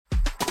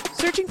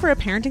Searching for a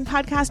parenting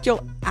podcast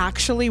you'll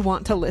actually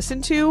want to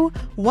listen to?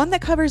 One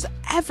that covers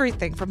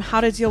everything from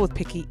how to deal with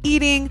picky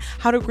eating,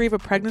 how to grieve a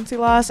pregnancy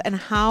loss, and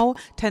how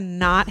to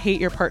not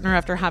hate your partner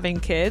after having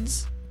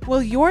kids?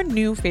 Well, your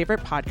new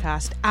favorite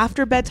podcast,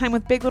 After Bedtime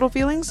with Big Little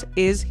Feelings,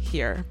 is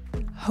here.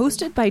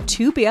 Hosted by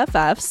two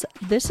BFFs,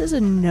 this is a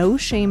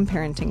no-shame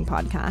parenting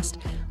podcast.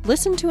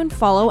 Listen to and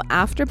follow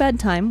After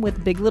Bedtime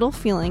with Big Little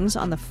Feelings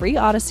on the free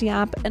Odyssey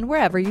app and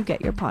wherever you get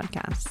your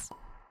podcasts.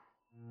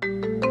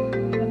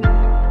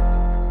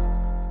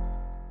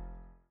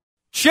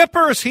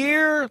 Chipper's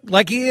here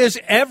like he is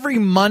every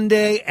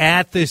Monday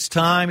at this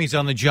time. He's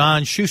on the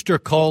John Schuster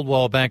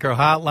Coldwell Banker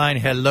Hotline.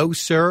 Hello,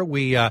 sir.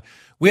 We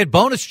had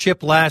bonus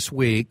Chip last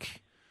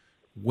week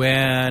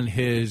when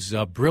his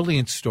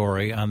brilliant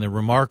story on the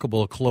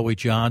remarkable Chloe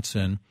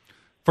Johnson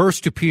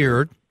first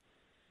appeared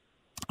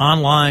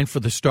online for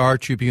the Star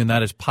Tribune.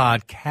 That is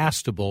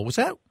podcastable. Was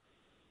that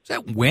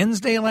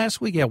Wednesday last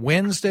week? Yeah,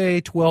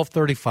 Wednesday,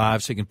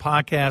 12:35. So you can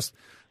podcast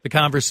the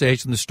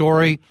conversation. The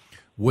story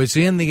was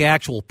in the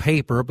actual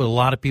paper, but a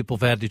lot of people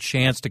have had the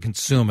chance to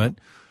consume it.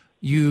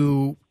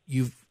 You've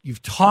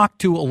talked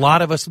to a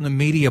lot of us in the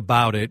media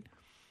about it.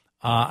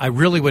 I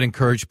really would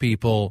encourage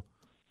people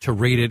to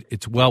read it.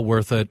 It's well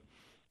worth it.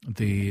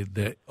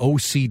 The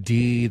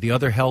OCD, the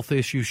other health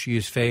issues she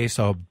has faced,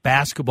 how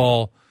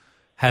basketball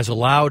has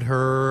allowed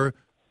her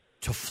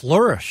to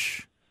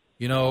flourish.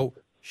 You know,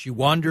 she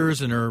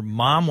wonders, and her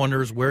mom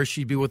wonders where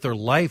she'd be with her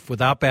life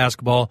without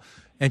basketball,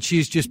 and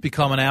she's just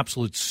become an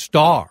absolute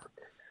star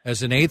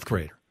as an eighth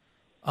grader.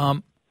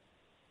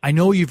 I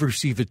know you've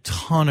received a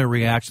ton of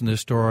reaction to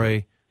this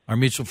story. Our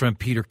mutual friend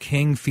Peter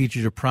King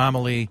featured it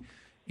prominently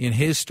in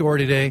his story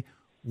today.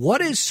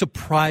 What has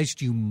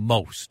surprised you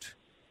most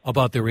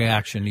about the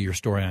reaction to your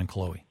story on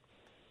Chloe?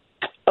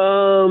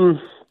 I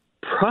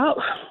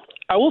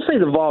will say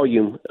the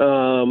volume.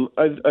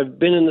 I've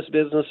been in this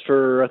business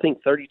for, I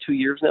think, 32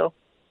 years now,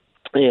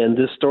 and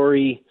this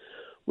story,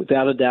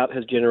 without a doubt,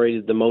 has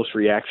generated the most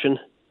reaction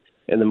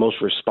and the most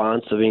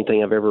response of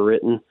anything I've ever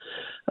written.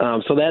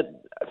 So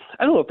that,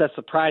 I don't know if that's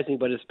surprising,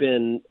 but it's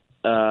been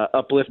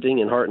uplifting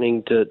and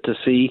heartening to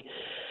see.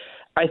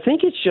 I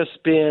think it's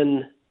just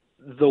been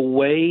the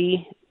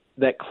way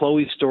that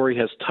Chloe's story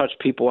has touched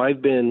people.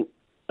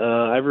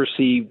 I've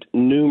received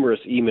numerous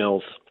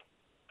emails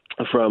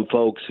from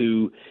folks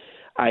who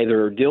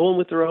either are dealing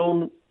with their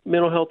own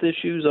mental health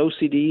issues,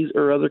 OCDs,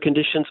 or other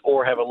conditions,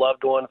 or have a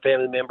loved one,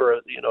 family member,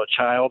 a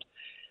child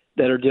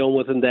that are dealing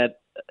with them, that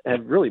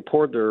have really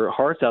poured their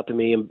hearts out to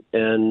me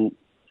and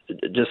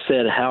just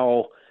said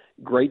how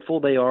grateful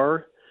they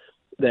are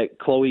that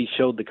Chloe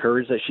showed the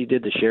courage that she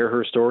did to share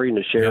her story and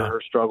to share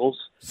her struggles.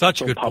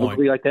 Such a good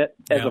publicly point. Like that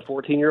as a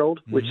 14-year-old,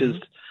 which is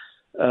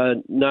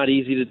not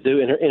easy to do,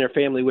 and her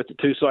family with it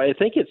too. So I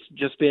think it's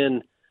just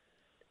been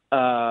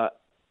how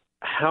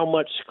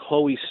much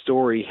Chloe's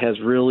story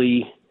has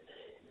really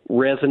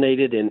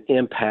resonated and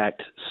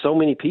impact so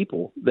many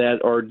people that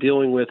are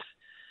dealing with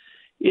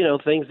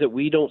things that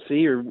we don't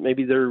see, or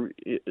maybe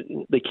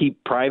they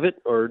keep private,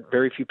 or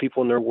very few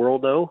people in their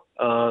world know.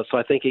 So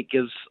I think it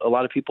gives a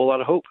lot of people a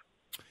lot of hope.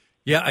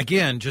 Yeah,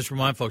 again, just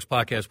remind folks,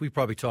 podcast, we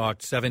probably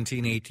talked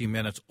 17, 18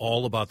 minutes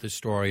all about this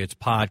story. It's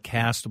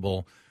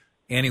podcastable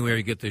anywhere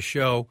you get this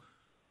show.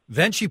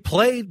 Then she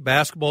played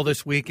basketball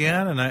this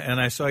weekend, and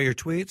I saw your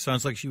tweet.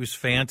 Sounds like she was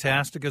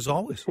fantastic as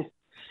always.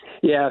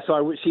 Yeah,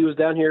 so she was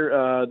down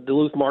here.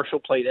 Duluth Marshall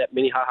played at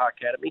Minnehaha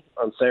Academy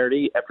on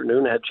Saturday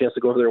afternoon. I had a chance to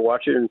go over there and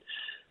watch it, and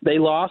they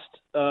lost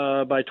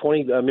by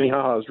 20.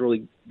 Minnehaha is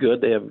really good.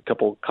 They have a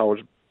couple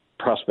college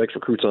prospects,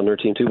 recruits on their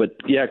team too. But,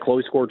 yeah,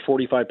 Chloe scored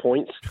 45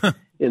 points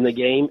in the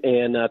game,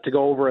 and to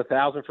go over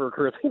 1,000 for her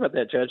career. Think about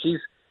that, Judge. She's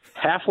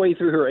halfway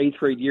through her eighth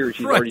grade year.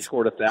 She's already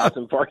scored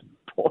 1,000 points.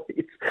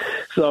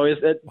 So it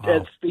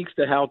speaks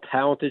to how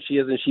talented she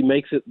is, and she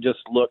makes it just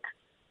look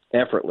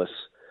effortless.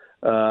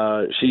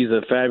 She's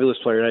a fabulous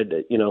player. I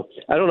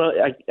don't know.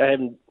 I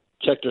haven't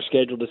checked her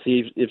schedule to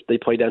see if they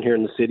play down here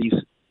in the cities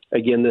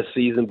again this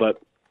season, but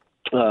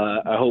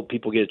I hope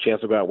people get a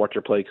chance to go out and watch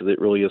her play, because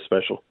it really is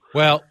special.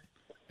 Well,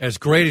 as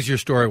great as your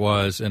story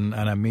was, and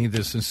I mean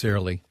this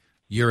sincerely,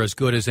 you're as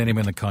good as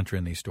anyone in the country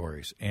in these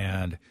stories.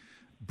 And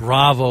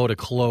bravo to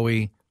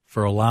Chloe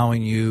for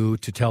allowing you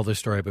to tell this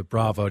story, but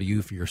bravo to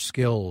you for your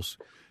skills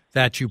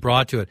that you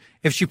brought to it.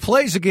 If she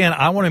plays again,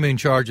 I want to be in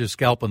charge of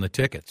scalping the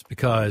tickets,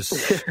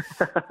 because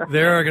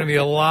there are going to be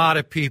a lot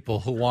of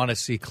people who want to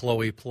see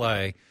Chloe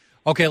play.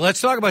 Okay,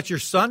 let's talk about your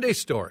Sunday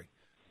story.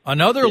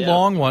 Another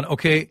long one.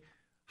 Okay,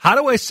 how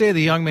do I say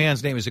the young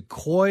man's name? Is it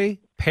Coy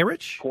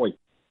Parrish? Coy.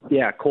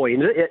 Yeah, Coy.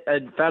 And I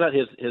found out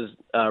his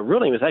real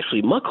name is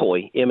actually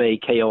McCoy,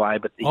 M-A-K-O-I,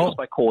 but he goes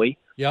by Coy.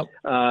 Yep.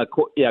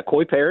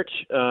 Coy Parrish,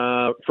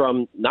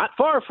 from not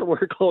far from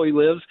where Chloe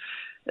lives.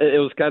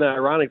 It was kind of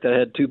ironic that I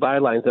had two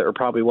bylines that were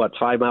probably,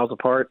 5 miles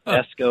apart,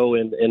 Esco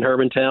and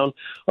Hermantown,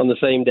 on the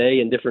same day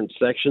in different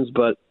sections.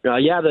 But,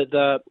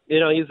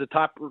 he's a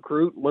top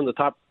recruit, one of the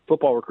top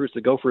football recruits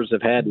the Gophers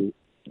have had in,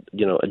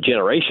 a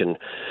generation.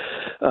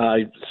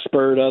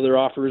 Spurred other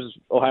offers.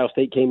 Ohio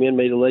State came in,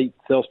 made a late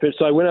sales pitch.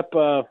 So I went up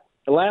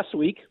last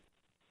week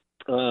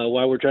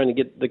while we're trying to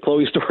get the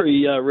Chloe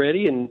story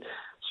ready, and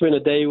spent a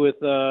day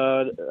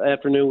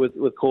afternoon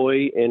with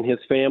Coy and his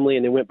family,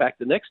 and then went back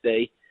the next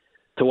day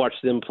to watch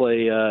them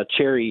play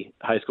Cherry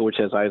High School, which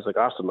has Isaac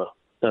Osama,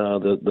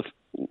 the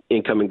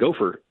incoming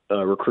Gopher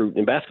recruit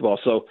in basketball.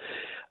 So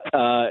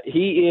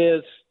he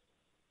is.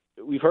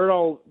 We've heard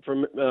all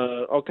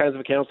kinds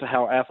of accounts of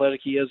how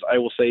athletic he is. I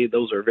will say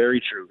those are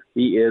very true.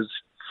 He is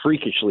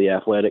freakishly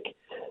athletic,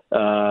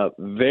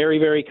 very,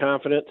 very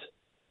confident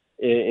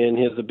in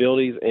his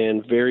abilities,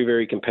 and very,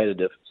 very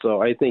competitive.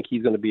 So I think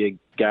he's going to be a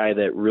guy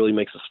that really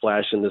makes a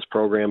splash in this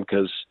program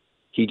because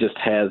he just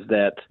has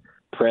that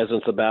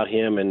presence about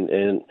him,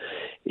 and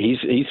he's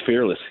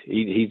fearless.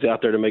 He's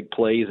out there to make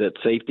plays at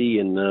safety,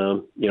 and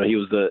he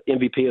was the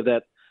MVP of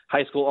that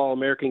high school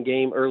All-American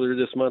game earlier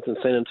this month in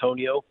San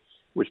Antonio,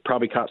 which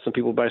probably caught some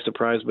people by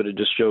surprise, but it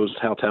just shows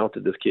how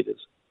talented this kid is.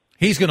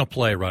 He's going to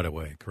play right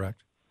away,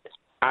 correct?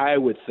 I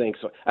would think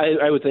so.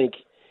 I would think,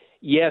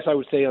 yes, I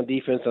would say on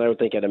defense, and I would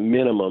think at a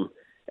minimum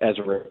as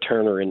a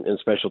returner in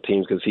special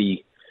teams, because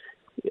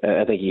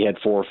I think he had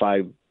 4 or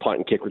 5 punt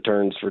and kick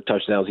returns for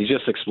touchdowns. He's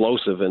just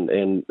explosive,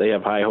 and they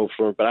have high hopes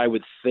for him. But I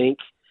would think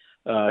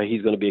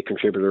he's going to be a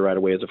contributor right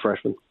away as a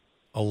freshman.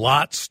 A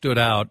lot stood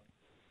out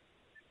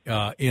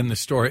in the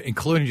story,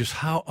 including just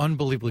how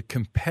unbelievably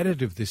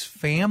competitive this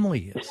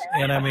family is.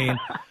 And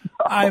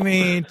I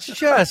mean,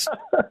 just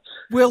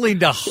willing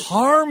to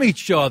harm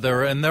each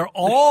other, and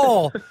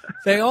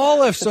they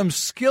all have some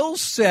skill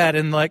set,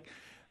 and like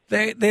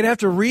they'd have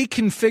to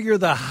reconfigure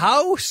the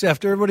house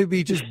after everybody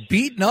be just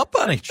beating up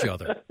on each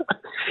other.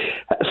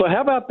 So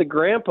how about the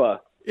grandpa?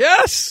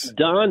 Yes,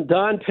 Don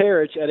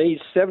Parrish at age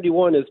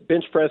 71 is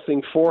bench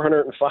pressing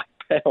 405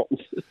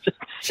 pounds.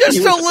 Just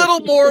a little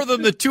more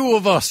than the two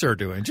of us are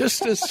doing.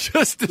 Just a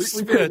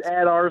we could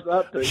add ours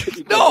up.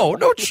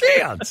 No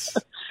chance.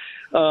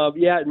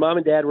 Mom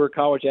and Dad were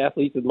college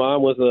athletes, and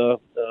Mom was a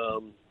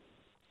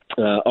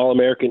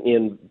All-American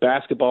in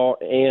basketball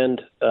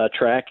and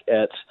track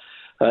at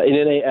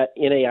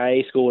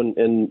NAIA school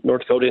in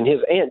North Dakota. And his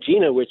Aunt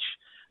Gina, which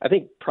I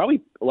think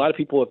probably a lot of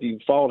people, if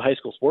you've followed high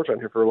school sports around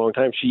here for a long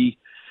time, she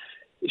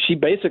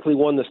basically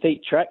won the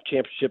state track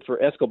championship for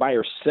ESCO by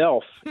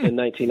herself in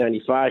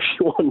 1995.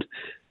 She won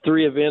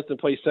 3 events and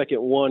placed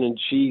second 1, and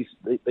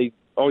they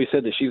always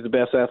said that she's the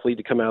best athlete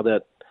to come out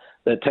of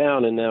that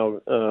town, and now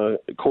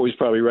Corey's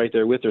probably right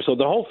there with her. So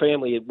the whole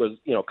family was,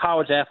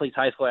 college athletes,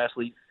 high school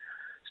athletes,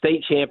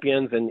 state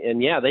champions, and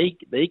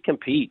they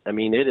compete. I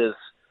mean, it is,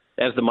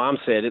 as the mom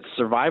said, it's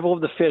survival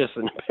of the fittest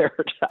in the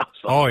Parrish house.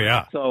 Oh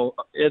yeah. So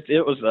it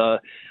was.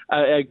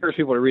 I encourage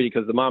people to read it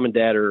because the mom and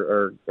dad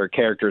are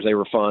characters. They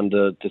were fun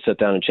to sit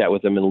down and chat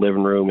with them in the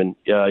living room, and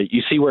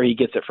you see where he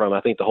gets it from. I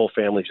think the whole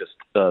family's just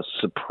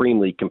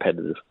supremely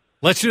competitive.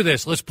 Let's do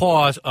this. Let's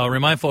pause.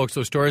 Remind folks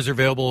those stories are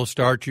available at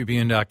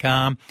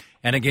StarTribune.com.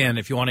 And again,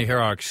 if you want to hear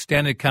our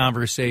extended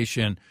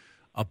conversation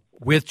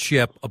with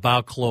Chip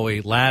about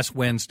Chloe last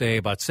Wednesday,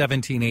 about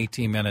 17,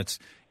 18 minutes,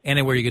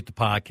 anywhere you get the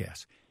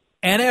podcast.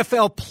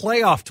 NFL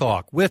Playoff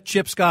Talk with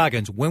Chip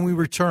Scoggins when we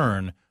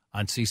return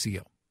on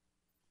CCO.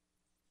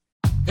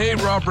 Hey,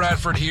 Rob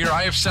Bradford here.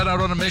 I have set out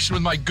on a mission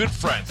with my good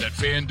friends at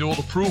FanDuel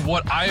to prove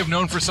what I have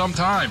known for some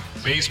time.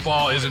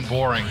 Baseball isn't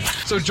boring.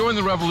 So join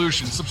the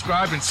revolution.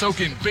 Subscribe and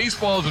soak in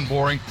Baseball Isn't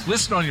Boring.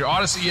 Listen on your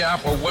Odyssey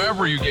app or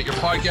wherever you get your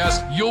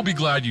podcast. You'll be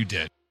glad you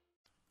did.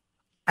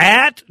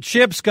 At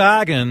Chip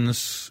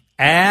Scoggins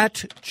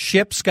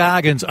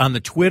on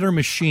the Twitter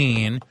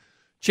machine.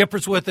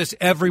 Chipper's with us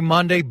every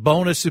Monday,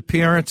 bonus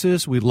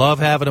appearances. We love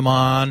having him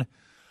on.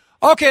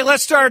 Okay,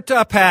 let's start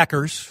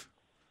Packers.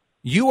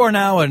 You are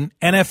now an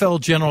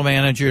NFL general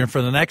manager, and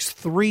for the next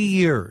 3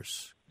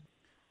 years,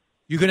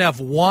 you can have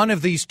one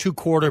of these 2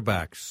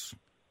 quarterbacks.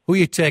 Who are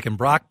you taking,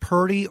 Brock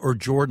Purdy or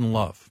Jordan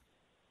Love?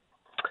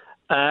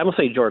 I'm going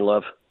to say Jordan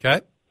Love.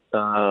 Okay.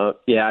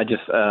 I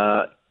just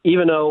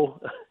even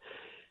though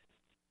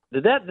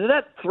did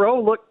that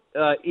throw look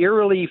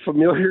eerily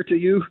familiar to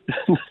you?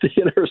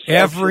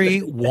 Every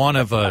one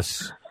of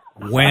us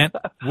went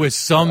with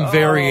some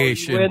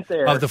variation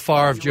of the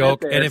Favre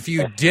joke. And if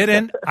you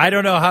didn't, I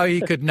don't know how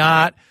you could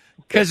not,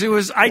 because it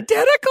was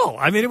identical.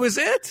 I mean, it was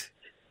it.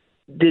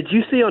 Did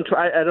you see on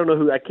I don't know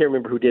who, I can't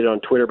remember who did it on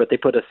Twitter, but they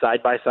put a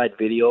side-by-side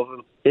video of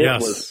him.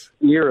 It was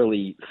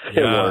eerily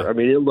similar. Yeah. I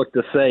mean, it looked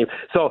the same.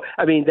 So,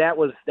 I mean, that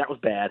was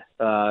bad.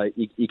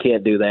 You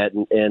can't do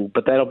that,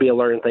 but that'll be a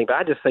learning thing. But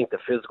I just think the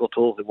physical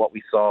tools and what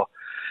we saw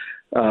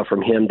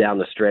from him down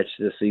the stretch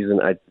this season,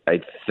 I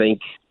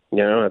think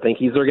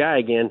he's their guy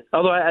again.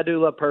 Although I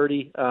do love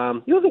Purdy.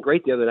 He wasn't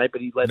great the other night, but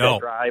he led that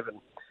drive,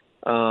 and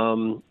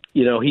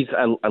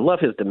I love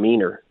his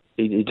demeanor.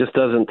 He just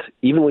doesn't,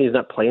 even when he's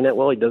not playing that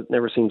well, he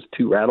never seems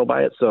too rattled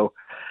by it. So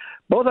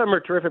both of them are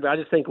terrific, but I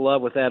just think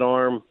Love with that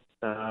arm,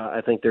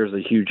 I think there's a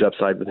huge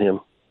upside with him.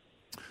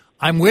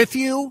 I'm with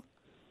you.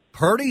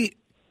 Purdy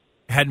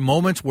had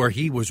moments where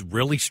he was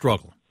really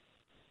struggling.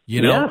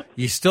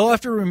 You still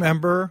have to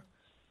remember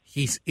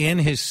he's in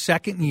his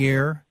second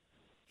year.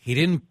 He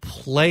didn't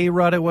play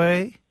right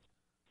away.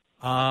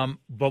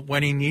 But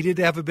when he needed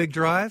to have a big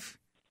drive,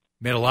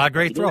 made a lot of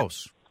great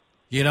throws.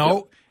 You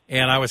know,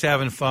 and I was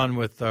having fun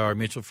with our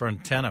mutual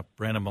friend Tenna,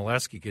 Brandon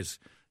Molesky, because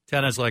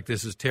Tenna's like,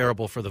 this is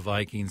terrible for the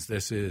Vikings.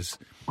 This is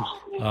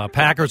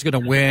Packers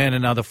going to win,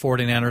 and now the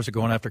 49ers are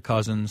going after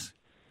Cousins.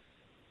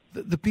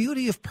 The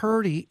beauty of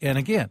Purdy, and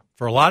again,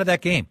 for a lot of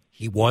that game,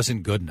 he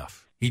wasn't good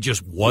enough. He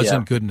just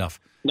wasn't good enough.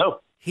 No.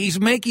 He's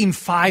making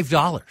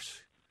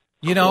 $5.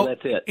 You know, well,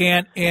 that's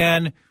it.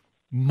 And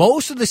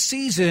most of the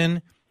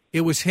season,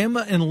 it was him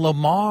and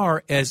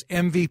Lamar as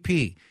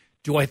MVP.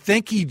 Do I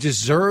think he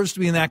deserves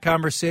to be in that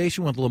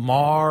conversation with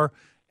Lamar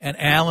and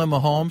Allen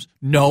Mahomes?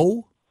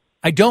 No,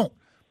 I don't.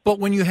 But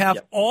when you have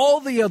all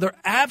the other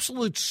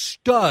absolute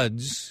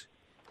studs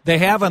they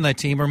have on that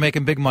team are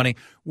making big money,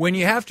 when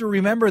you have to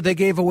remember they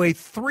gave away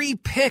 3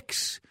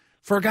 picks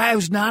for a guy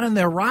who's not in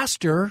their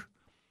roster,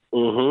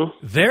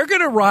 they're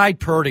going to ride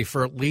Purdy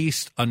for at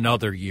least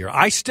another year.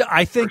 I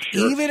think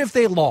even if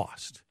they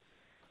lost,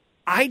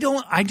 I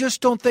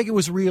just don't think it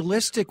was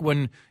realistic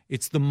when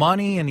it's the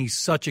money and he's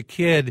such a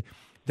kid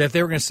that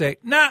they were going to say,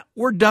 nah,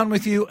 we're done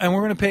with you, and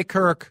we're going to pay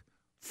Kirk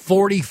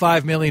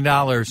 $45 million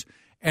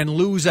and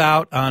lose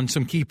out on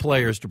some key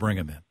players to bring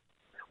him in.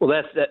 Well,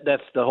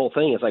 that's the whole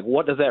thing. It's like,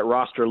 what does that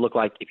roster look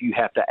like if you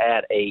have to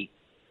add a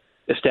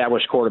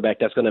established quarterback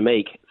that's going to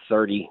make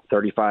 $30,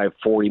 $35,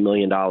 $40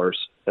 million?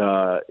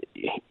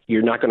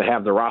 You're not going to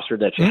have the roster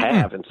that you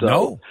have, and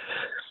so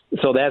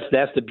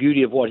that's the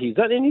beauty of what he's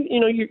done. And you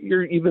know,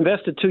 you've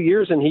invested 2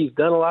 years, and he's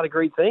done a lot of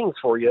great things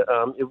for you.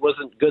 It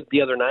wasn't good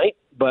the other night,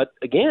 but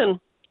again,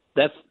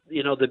 that's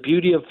the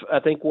beauty of, I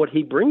think, what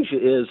he brings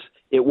you is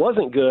it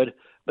wasn't good,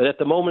 but at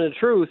the moment of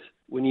truth,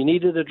 when you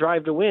needed a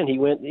drive to win, he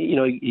went.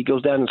 He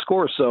goes down and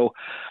scores. So,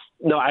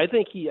 no, I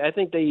think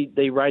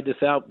they ride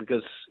this out,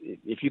 because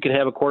if you can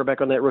have a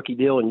quarterback on that rookie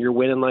deal and you're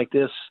winning like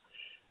this,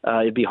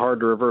 it'd be hard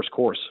to reverse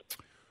course.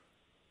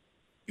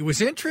 It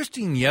was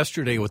interesting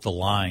yesterday with the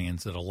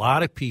Lions that a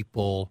lot of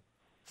people,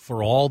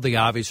 for all the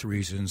obvious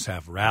reasons,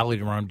 have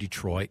rallied around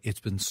Detroit. It's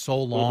been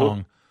so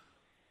long,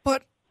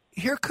 but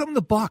here come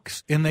the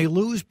Bucs, and they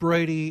lose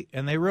Brady,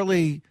 and they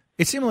really.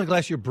 It seemed like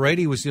last year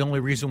Brady was the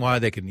only reason why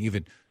they could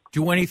even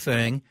do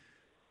anything.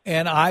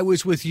 And I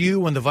was with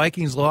you when the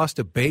Vikings lost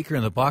to Baker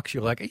and the Bucs.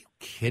 You're like, are you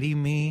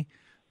kidding me?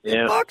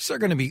 Yeah. The Bucs are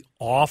going to be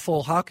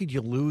awful. How could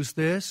you lose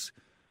this?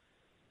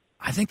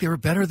 I think they were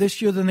better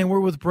this year than they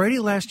were with Brady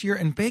last year,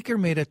 and Baker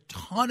made a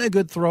ton of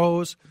good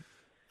throws.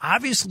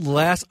 Obviously, the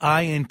last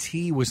INT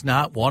was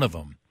not one of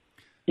them.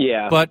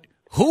 Yeah. But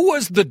who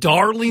was the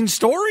darling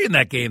story in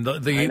that game?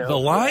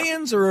 The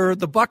Lions or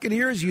the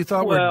Buccaneers you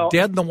thought were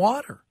dead in the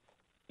water?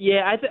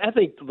 Yeah, I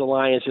think the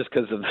Lions, just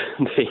because of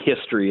the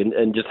history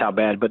and just how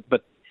bad.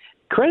 But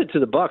credit to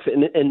the Bucs.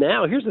 And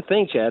now here's the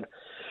thing, Chad,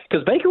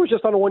 because Baker was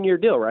just on a 1-year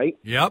deal, right?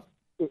 Yep.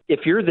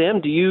 If you're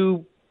them, do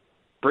you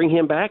bring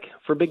him back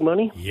for big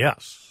money?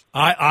 Yes,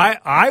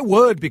 I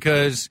would,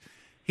 because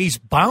he's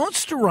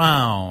bounced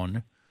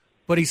around,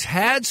 but he's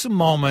had some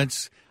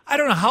moments. I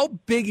don't know, how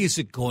big is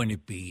it going to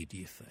be, do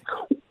you think?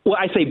 Well,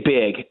 I say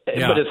big,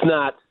 but it's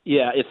not.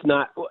 Yeah, it's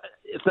not.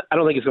 I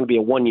don't think it's going to be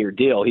a 1-year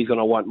deal. He's going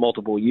to want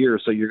multiple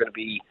years. So you're going to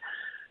be.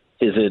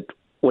 Is it?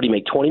 What do you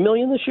make? $20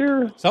 million this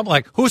year? Something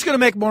like. Who's going to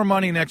make more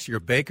money next year,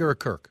 Baker or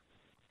Kirk?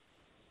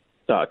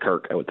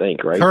 Kirk, I would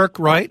think, right? Kirk,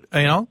 right?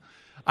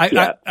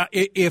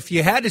 If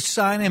you had to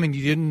sign him and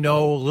you didn't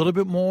know a little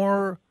bit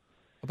more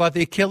about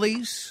the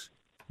Achilles,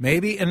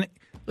 maybe. And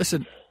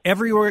listen,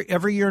 every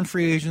year in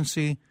free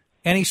agency,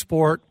 any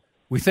sport,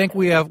 we think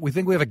we have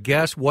a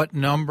guess what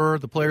number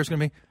the player's going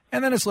to be,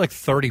 and then it's like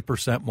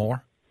 30%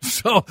 more.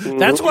 So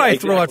that's why I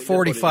throw out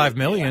 $45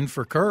 million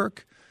for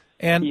Kirk,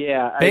 and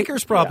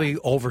Baker's probably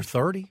over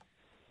 30.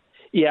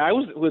 Yeah, I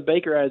was with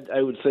Baker. I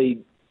would say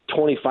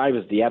 25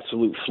 is the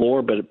absolute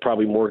floor, but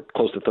probably more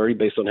close to 30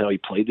 based on how he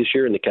played this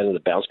year and the kind of the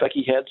bounce back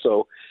he had.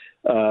 So,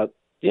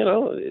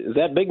 is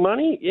that big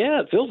money? Yeah,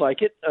 it feels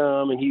like it.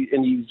 And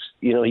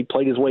he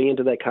played his way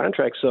into that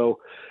contract. So,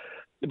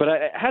 but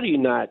how do you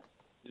not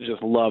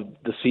just love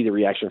to see the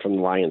reaction from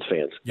the Lions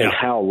fans and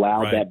how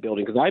loud that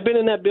building? Because I've been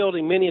in that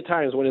building many a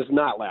times when it's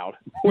not loud,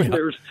 when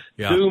there's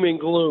doom and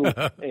gloom,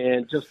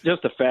 and just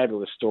a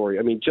fabulous story.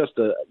 I mean,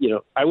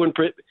 I wouldn't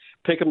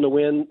pick them to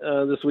win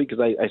this week, because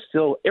I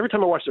still, every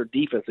time I watch their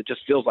defense, it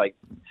just feels like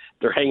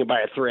they're hanging by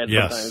a thread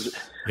sometimes.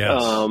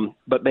 Yes.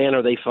 But man,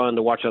 are they fun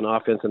to watch on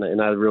offense,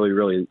 and I really,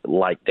 really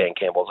like Dan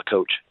Campbell as a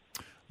coach.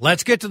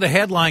 Let's get to the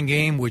headline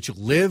game, which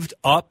lived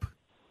up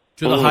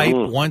to the hype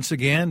once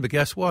again. But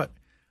guess what?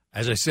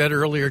 As I said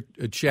earlier,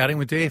 chatting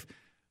with Dave,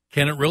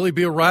 can it really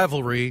be a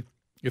rivalry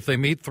if they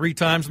meet 3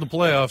 times in the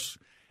playoffs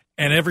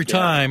and every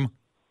time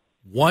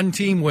one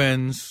team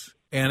wins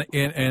and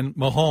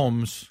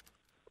Mahomes,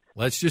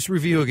 let's just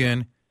review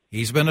again,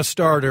 he's been a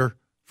starter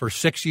for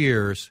 6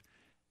 years,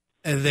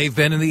 and they've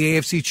been in the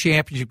AFC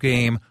Championship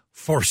game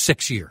for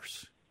 6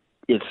 years.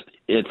 It's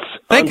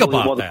Think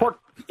about that.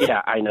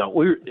 Yeah, I know.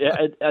 We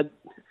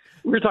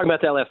were talking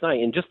about that last night,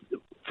 and just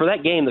for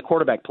that game, the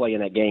quarterback play in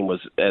that game was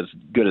as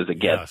good as it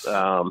gets.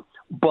 Yes.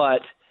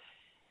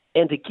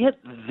 And to get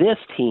this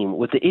team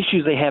with the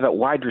issues they have at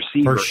wide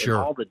receiver and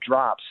all the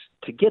drops,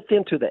 to get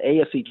them to the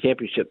AFC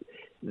Championship,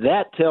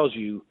 that tells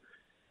you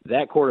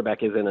that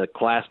quarterback is in a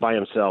class by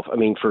himself. I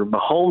mean, for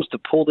Mahomes to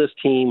pull this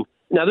team –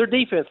 now, their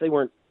defense, they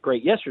weren't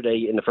great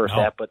yesterday in the first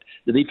half, but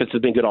the defense has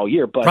been good all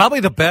year. But probably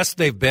the best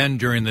they've been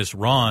during this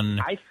run.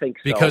 I think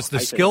so. Because the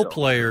skill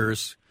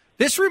players –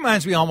 this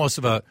reminds me almost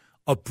of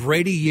a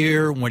Brady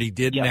year when he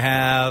didn't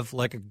have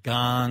like a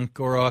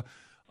Gonk or a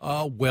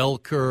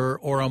Welker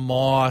or a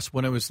Moss,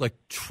 when it was like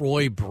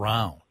Troy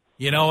Brown.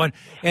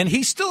 And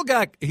he still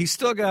got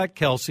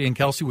Kelsey, and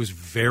Kelsey was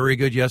very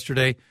good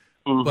yesterday.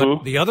 Mm-hmm.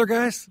 But the other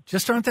guys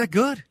just aren't that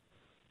good.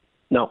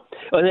 No,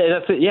 and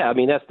that's it. Yeah, I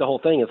mean that's the whole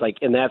thing. It's like,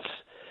 and that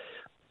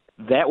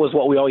was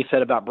what we always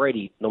said about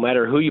Brady. No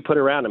matter who you put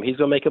around him, he's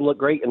going to make him look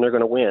great, and they're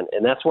going to win.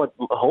 And that's what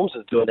Mahomes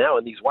is doing now.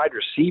 And these wide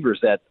receivers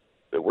that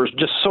were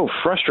just so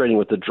frustrating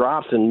with the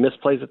drops and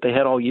misplays that they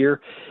had all year.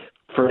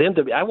 For them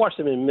to, I watched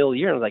them in the middle of the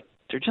year, and I was like,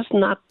 they're just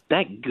not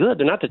that good.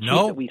 They're not the team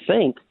that we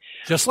think.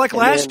 Just like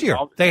last year,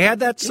 they had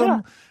that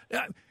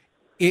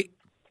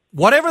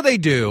whatever they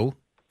do,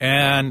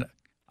 and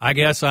I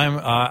guess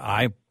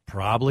I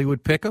probably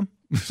would pick them.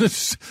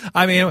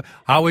 I mean,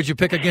 how would you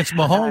pick against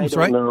Mahomes,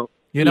 right? Know.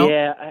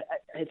 Yeah,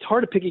 it's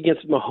hard to pick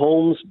against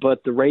Mahomes,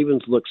 but the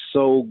Ravens look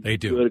so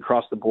good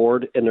across the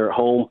board, and they're at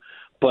home.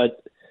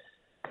 But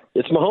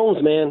it's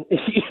Mahomes, man.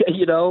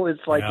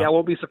 It's like I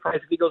won't be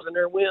surprised if he goes in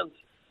there and wins.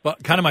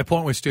 But kind of my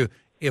point was, too,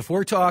 if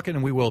we're talking,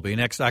 and we will be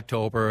next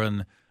October,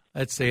 and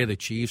let's say the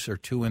Chiefs are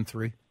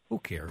 2-3, who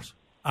cares?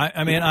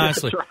 I mean,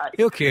 honestly,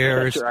 who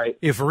cares? That's right.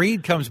 If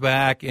Reed comes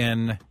back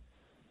and –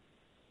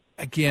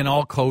 again,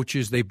 all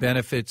coaches, they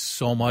benefit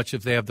so much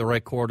if they have the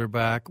right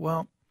quarterback.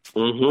 Well,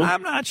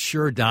 I'm not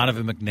sure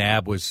Donovan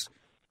McNabb was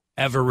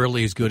ever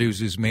really as good as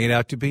he was made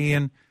out to be.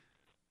 And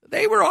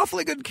they were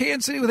awfully good in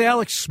Kansas City with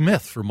Alex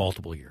Smith for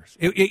multiple years.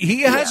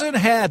 He hasn't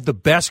had the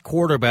best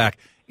quarterback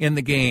in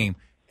the game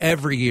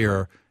every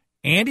year.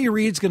 Andy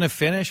Reid's going to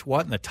finish,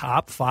 in the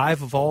top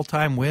 5 of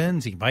all-time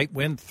wins? He might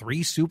win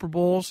 3 Super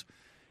Bowls.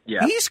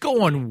 Yeah. He's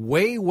going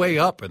way, way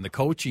up in the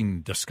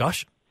coaching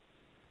discussion.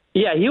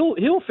 Yeah,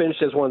 he'll finish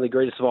as one of the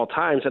greatest of all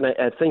times, and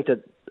I think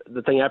that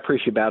the thing I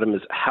appreciate about him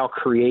is how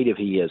creative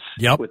he is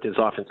with his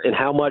offense and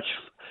how much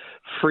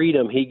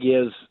freedom he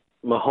gives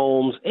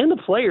Mahomes and the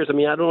players. I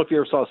mean, I don't know if you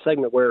ever saw a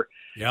segment where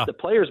the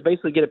players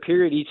basically get a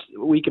period each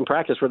week in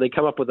practice where they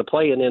come up with a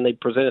play and then they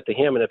present it to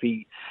him, and if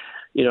he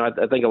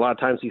I think a lot of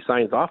times he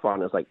signs off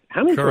on it. It's like,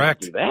 how many people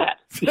do that?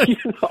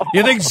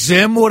 You think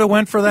Zim would have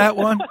went for that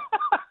one?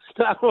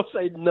 I will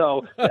say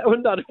no. That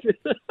would not have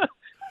been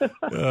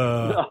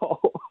no.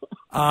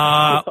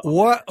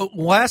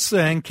 Last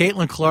thing,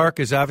 Caitlin Clark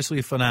is obviously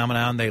a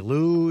phenomenon. They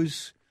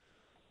lose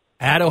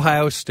at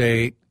Ohio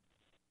State.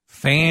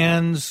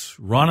 Fans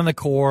running the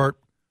court.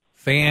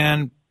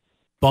 Fan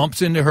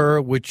bumps into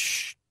her,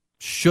 which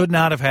should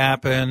not have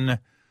happened.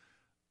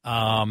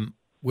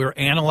 We're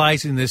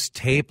analyzing this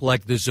tape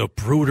like the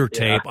Zapruder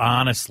tape,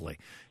 honestly.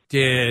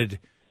 Did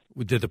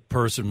the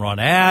person run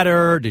at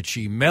her? Did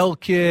she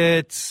milk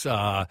it?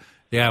 The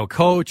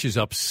coach is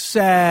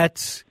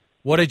upset.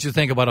 What did you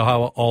think about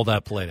how all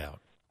that played out?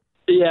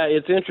 Yeah,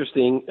 it's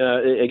interesting.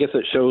 I guess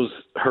it shows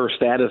her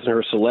status and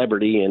her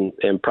celebrity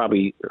and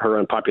probably her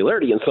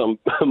unpopularity in some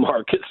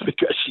markets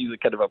because she's a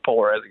kind of a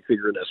polarizing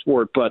figure in that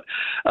sport. But,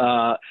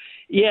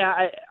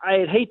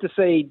 I'd hate to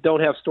say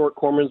don't have Stuart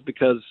Cormans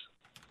because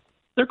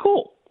they're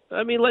cool.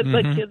 I mean, let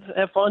kids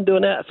have fun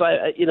doing that.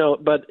 So,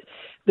 but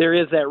there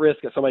is that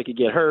risk that somebody could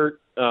get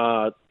hurt.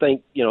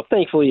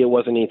 Thankfully it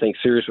wasn't anything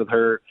serious with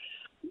her.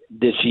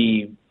 Did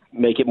she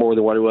make it more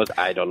than what it was?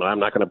 I don't know. I'm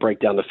not going to break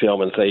down the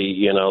film and say,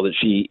 that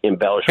she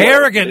embellished.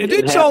 Harrigan.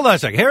 Hold on a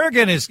second.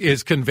 Harrigan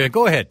is convinced.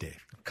 Go ahead,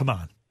 Dave. Come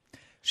on.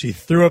 She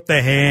threw up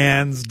the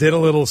hands, did a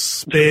little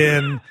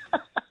spin.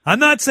 I'm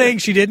not saying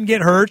she didn't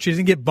get hurt. She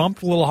didn't get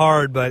bumped a little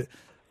hard, but,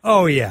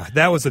 oh, yeah,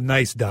 that was a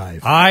nice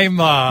dive.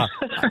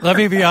 Let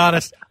me be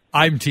honest,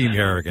 I'm Team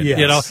Harrigan.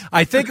 Yes.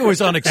 I think it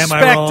was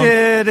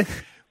unexpected,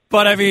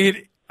 but I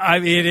mean,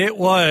 it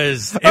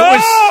was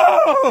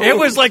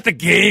like the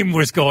game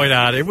was going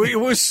on. It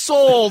was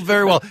sold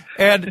very well.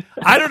 And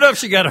I don't know if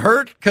she got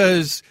hurt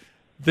because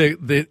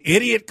the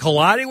idiot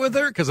colliding with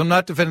her, because I'm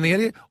not defending the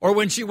idiot, or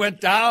when she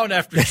went down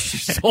after she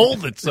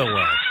sold it so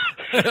well.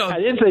 I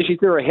didn't say she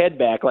threw her head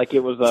back like it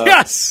was,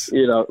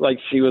 like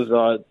she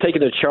was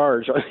taking a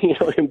charge,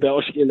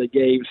 embellishing the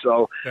game.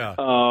 So,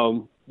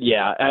 I'm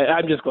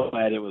just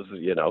glad it was,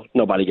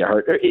 nobody got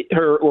hurt,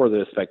 her or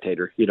the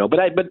spectator, but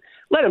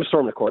let him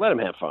storm the court, let him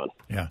have fun.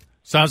 Yeah.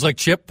 Sounds like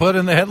Chip put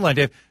in the headline,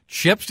 Dave.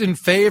 Chip's in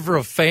favor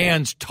of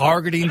fans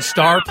targeting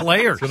star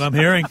players. That's what I'm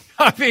hearing.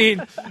 I mean,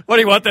 what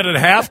do you want that at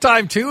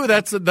halftime too?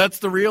 That's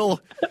the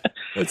real.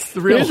 That's the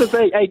real. Here's the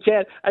thing, hey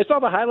Chad. I saw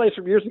the highlights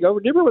from years ago.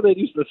 Remember when they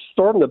used to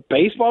storm the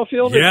baseball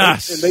field?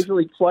 Yes. In Major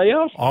League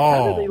playoffs. Oh.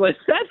 How did they let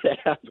that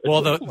happen?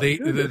 Well,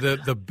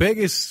 the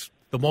biggest.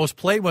 The most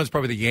played one's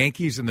probably the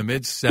Yankees in the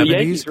mid-'70s. The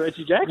Yankees,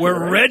 Reggie Jackson. Where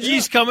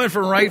Reggie's coming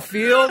from right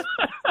field.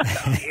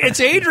 It's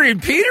Adrian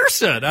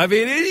Peterson. I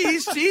mean,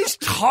 he's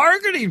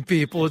targeting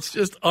people. It's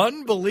just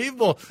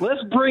unbelievable.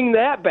 Let's bring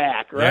that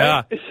back,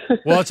 right? Yeah.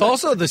 Well, it's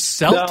also the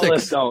Celtics. No,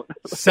 let's don't.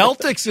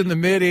 Celtics in the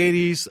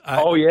mid-'80s.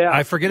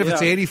 I forget if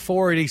it's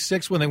 84,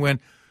 86 when they win.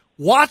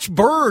 Watch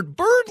Bird.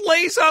 Bird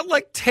lays out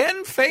like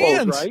 10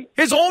 fans, right?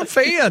 His own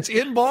fans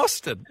in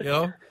Boston. You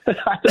know?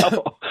 I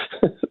know.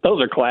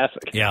 Those are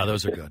classic. Yeah,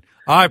 those are good.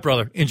 All right,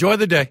 brother. Enjoy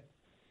the day.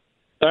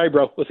 All right,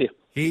 bro. We'll see you.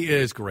 He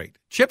is great.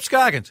 Chip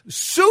Scoggins.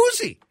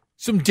 Susie.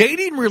 Some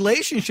dating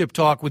relationship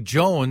talk with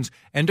Jones.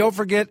 And don't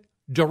forget,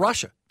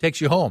 DeRusha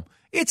takes you home.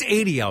 It's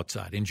 80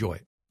 outside. Enjoy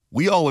it.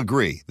 We all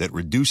agree that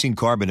reducing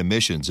carbon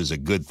emissions is a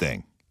good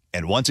thing.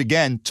 And once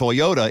again,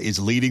 Toyota is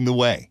leading the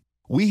way.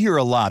 We hear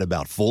a lot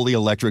about fully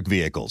electric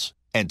vehicles,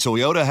 and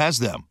Toyota has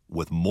them,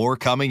 with more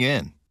coming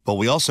in. But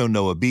we also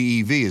know a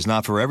BEV is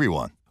not for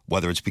everyone,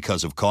 whether it's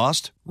because of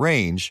cost,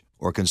 range,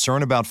 or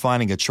concern about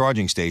finding a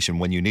charging station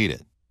when you need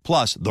it.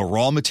 Plus, the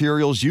raw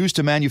materials used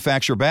to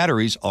manufacture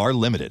batteries are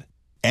limited.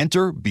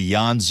 Enter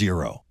Beyond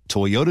Zero,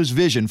 Toyota's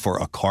vision for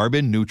a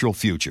carbon-neutral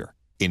future.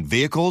 In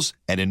vehicles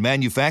and in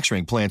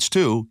manufacturing plants,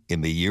 too,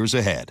 in the years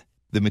ahead.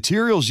 The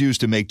materials used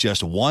to make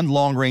just one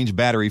long-range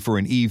battery for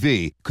an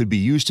EV could be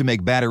used to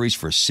make batteries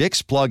for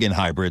 6 plug-in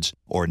hybrids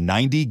or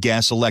 90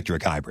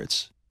 gas-electric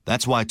hybrids.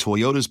 That's why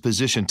Toyota's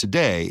position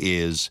today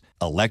is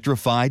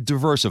electrified,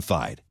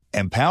 diversified,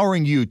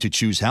 empowering you to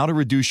choose how to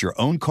reduce your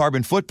own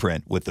carbon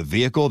footprint with the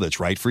vehicle that's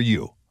right for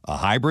you, a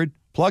hybrid,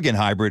 plug-in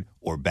hybrid,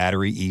 or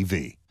battery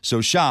EV.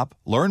 So shop,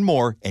 learn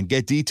more, and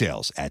get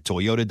details at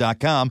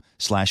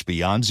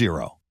toyota.com/beyond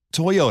zero.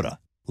 Toyota,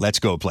 let's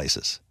go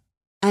places.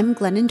 I'm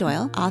Glennon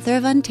Doyle, author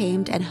of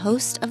Untamed and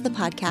host of the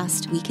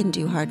podcast We Can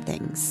Do Hard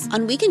Things.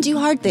 On We Can Do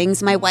Hard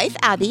Things, my wife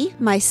Abby,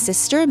 my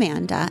sister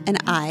Amanda, and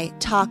I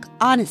talk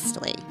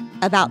honestly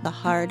about the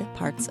hard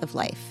parts of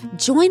life.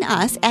 Join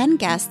us and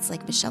guests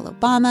like Michelle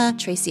Obama,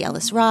 Tracy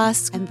Ellis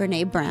Ross, and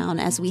Brene Brown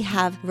as we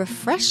have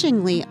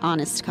refreshingly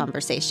honest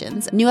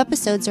conversations. New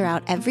episodes are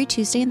out every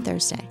Tuesday and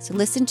Thursday, so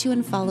listen to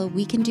and follow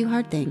We Can Do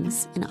Hard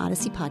Things, an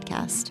Odyssey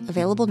podcast,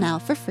 available now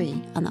for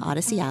free on the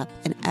Odyssey app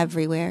and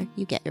everywhere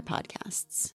you get your podcasts.